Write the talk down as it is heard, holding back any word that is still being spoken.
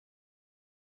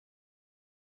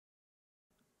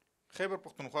Khyber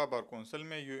Pakhtunkhwa bar council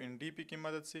میں UNDP کی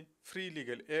مدد سے free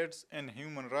legal AIDS and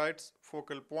human rights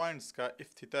focal points کا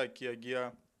افتتاح کیا گیا۔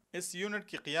 اس یونٹ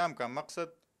کے قیام کا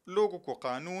مقصد لوگوں کو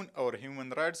قانون اور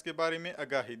ہیومن رائٹس کے بارے میں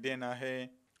آگاہی دینا ہے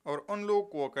اور ان لوگوں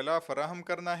کو وکلا فراہم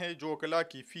کرنا ہے جو وکلا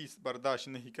کی فیس برداشت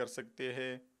نہیں کر سکتے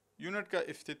ہیں۔ یونٹ کا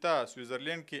افتتاح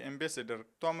سوئٹزرلینڈ کے ایمبیسڈر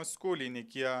تامس کولی نے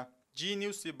کیا۔ جی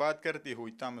نیوز سے بات کرتے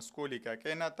ہوئے تامس کولی کا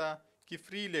کہنا تھا کہ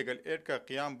فری لیگل ایڈ کا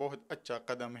قیام بہت اچھا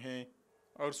قدم ہے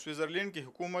اور سوئٹزرلینڈ کی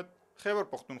حکومت خیبر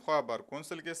پختونخوا بار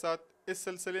کونسل کے ساتھ اس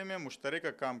سلسلے میں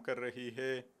مشترکہ کام کر رہی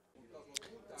ہے۔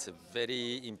 It's a very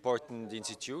important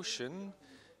institution,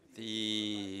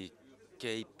 the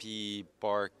KP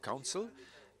Bar Council.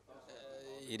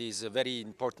 It is a very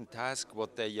important task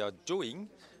what they are doing,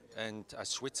 and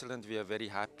as Switzerland we are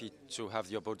very happy to have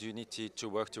the opportunity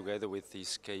to work together with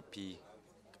this KP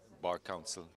Bar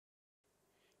Council.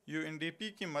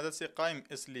 UNDP کی مدد سے قائم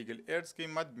اس legal AIDS کے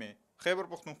مد میں خیبر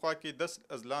پختونخوا کی 10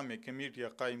 اضلاع میں کمیٹیاں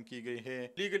قائم کی گئی ہیں۔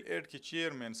 لیگل ایڈ کے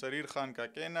چیئرمین سریر خان کا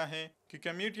کہنا ہے کہ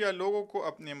کمیٹیاں لوگوں کو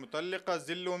اپنے متعلقہ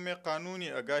ضلعوں میں قانونی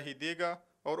آگاہی دے گا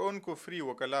اور ان کو فری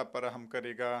وکلا فراہم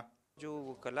کرے گا۔ جو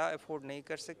وکلا افورڈ نہیں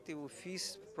کر سکتے، وہ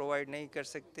فیس پرووائڈ نہیں کر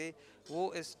سکتے،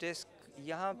 وہ اس ڈیسک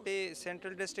یہاں پہ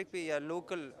سینٹرل ڈسٹرکٹ پہ یا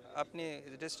لوکل اپنے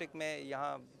ڈسٹرکٹ میں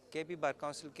یہاں KP بار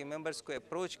کونسل کے ممبرز کو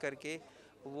اپروچ کر کے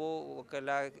وہ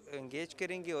وکلا انگیج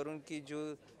کریں گے اور ان کی جو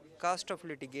کاسٹ آف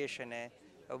لٹیگیشن ہے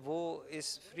وہ اس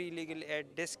فری لیگل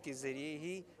ایڈ ڈیسک کے ذریعے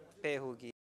ہی پے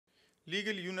ہوگی۔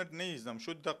 لیگل یونٹ نئی ضم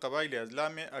شدہ قبائلی اضلاع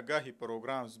میں آگاہی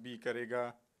پروگرامز بھی کرے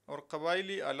گا اور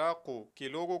قبائلی علاقوں کے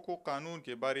لوگوں کو قانون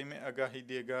کے بارے میں آگاہی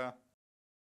دے گا۔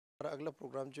 ہمارا اگلا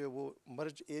پروگرام جو ہے وہ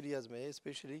مرج ایریاز میں ہے،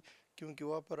 اسپیشلی کیونکہ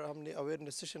وہاں پر ہم نے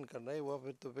اویئرنیس سیشن کرنا ہے۔ وہاں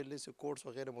پر تو پہلے سے کورٹس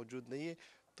وغیرہ موجود نہیں ہے،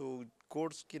 تو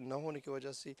کورٹس کی نہ ہونے کی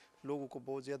وجہ سے لوگوں کو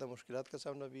بہت زیادہ مشکلات کا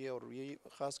سامنا بھی ہے، اور یہی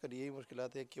خاص کر یہی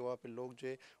مشکلات ہے کہ وہاں پہ لوگ جو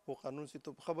ہے وہ قانون سے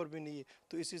تو خبر بھی نہیں ہے۔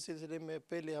 تو اسی سلسلے میں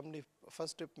پہلے ہم نے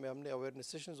فرسٹ اسٹیپ میں ہم نے اویئرنیس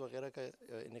سیشنز وغیرہ کا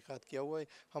انعقاد کیا ہوا ہے۔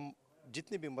 ہم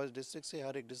جتنے بھی مرج ڈسٹرکٹ سے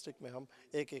ہر ایک ڈسٹرکٹ میں ہم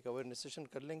ایک اویئرنیس سیشن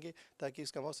کر لیں گے، تاکہ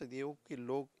اس کا مقصد یہ ہو کہ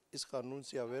لوگ اس قانون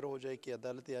سے اویئر ہو جائے کہ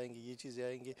عدالتیں آئیں گی، یہ چیزیں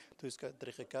آئیں گی تو اس کا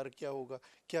طریقہ کار کیا ہوگا،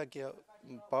 کیا کیا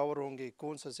پاور ہوں گے،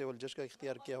 کون سا سول جج کا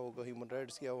اختیار کیا ہوگا، ہیومن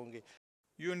رائٹس کیا ہوں گے۔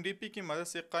 UNDP کی مدد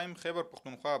سے قائم خیبر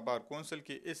پختونخوا بار کونسل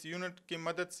کے اس یونٹ کی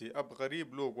مدد سے اب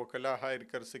غریب لوگ وکلا ہائر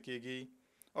کر سکے گی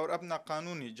اور اپنا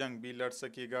قانونی جنگ بھی لڑ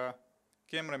سکے گا۔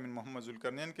 کیمرہ مین محمد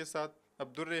ذوالقرنین کے ساتھ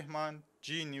عبدالرحمن،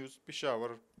 جی نیوز،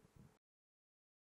 پشاور۔